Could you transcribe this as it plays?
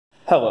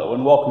Hello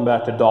and welcome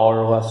back to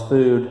Dollar or Less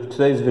Food.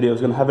 Today's video is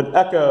going to have an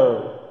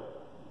echo.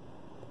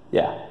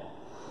 Yeah,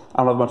 I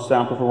don't have much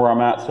soundproof for where I'm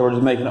at, so we're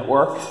just making it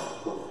work.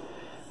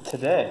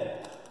 Today,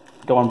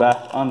 going back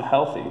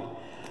unhealthy,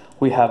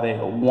 we have a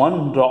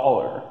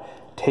 $1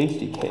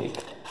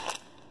 tastykake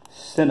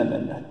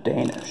cinnamon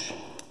Danish.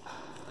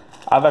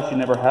 I've actually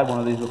never had one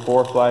of these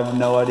before, so I have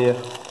no idea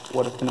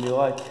what it's going to be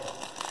like.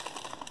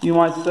 You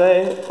might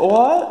say,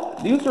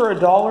 what? These are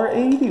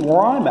 $1.80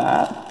 where I'm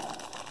at.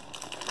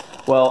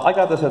 Well, I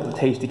got this at the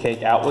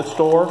Tastykake outlet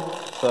store,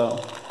 so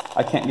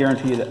I can't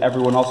guarantee you that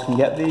everyone else can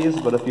get these,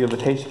 but if you have a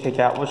Tastykake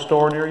outlet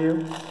store near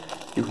you,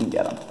 you can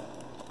get them.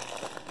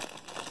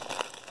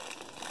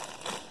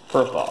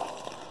 First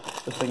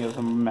off, this thing is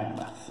a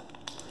mammoth.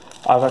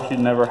 I've actually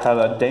never had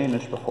a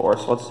Danish before,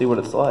 so let's see what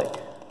it's like.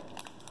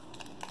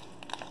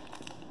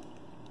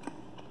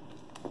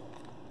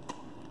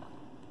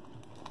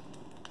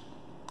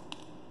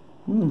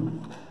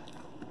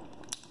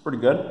 Pretty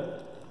good.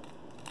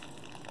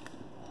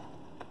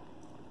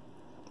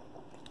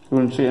 You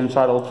can see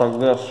inside it looks like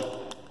this.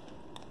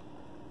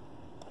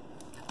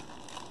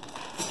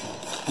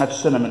 That's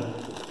cinnamon.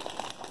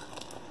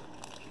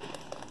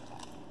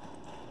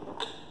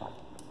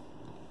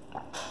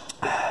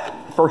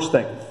 First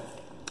thing,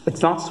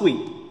 it's not sweet.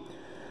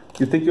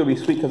 You think it'll be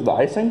sweet because of the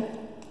icing?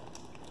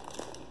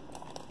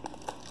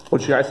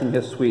 Which the icing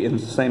is sweet, and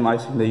it's the same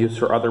icing they use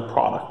for other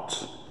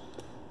products.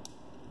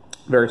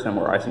 Very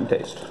similar icing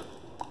taste.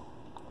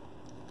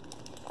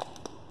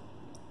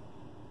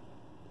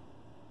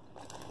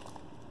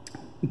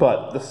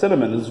 But the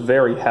cinnamon is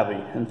very heavy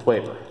in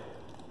flavor.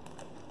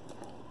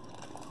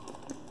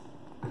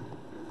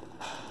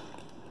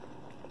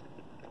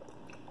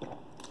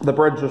 The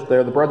bread's just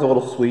there. The bread's a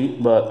little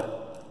sweet,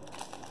 but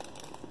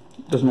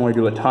doesn't really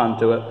do a ton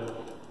to it.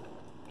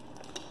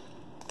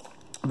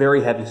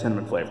 Very heavy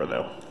cinnamon flavor,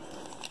 though.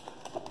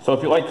 So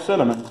if you like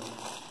cinnamon,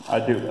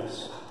 I'd do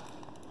this.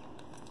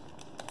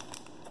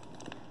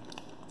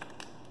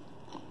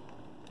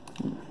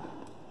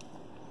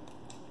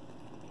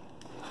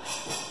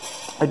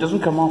 It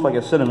doesn't come off like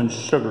a cinnamon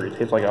sugar. It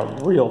tastes like a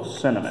real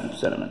cinnamon.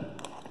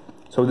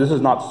 So this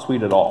is not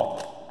sweet at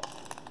all.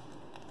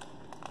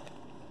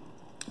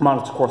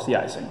 Minus, of course, the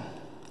icing.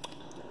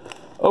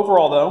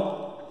 Overall,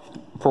 though,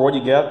 for what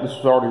you get, this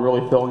is already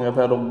really filling. I've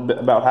had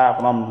about half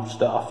and I'm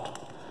stuffed.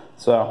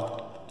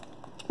 So,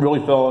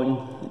 really filling.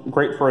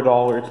 Great for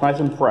 $1. It's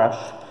nice and fresh.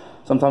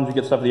 Sometimes you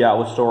get stuff at the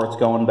outlet store, it's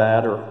going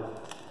bad or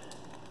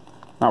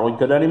not really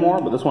good anymore,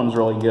 but this one's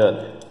really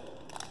good.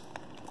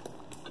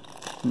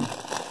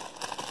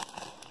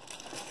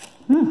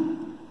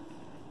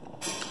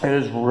 It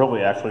is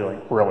really, actually,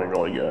 like,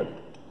 really good.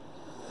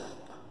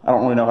 I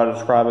don't really know how to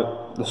describe it.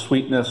 The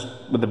sweetness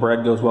with the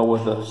bread goes well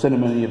with the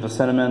cinnamon. You have the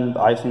cinnamon, the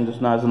icing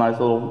just has a nice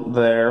little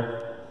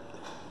there.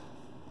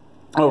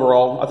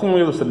 Overall, I think I'm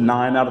going to give this a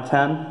 9 out of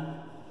 10.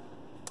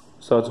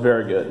 So it's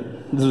very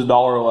good. This is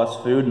Dollar or Less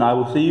Food, and I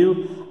will see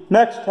you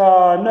next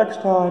time.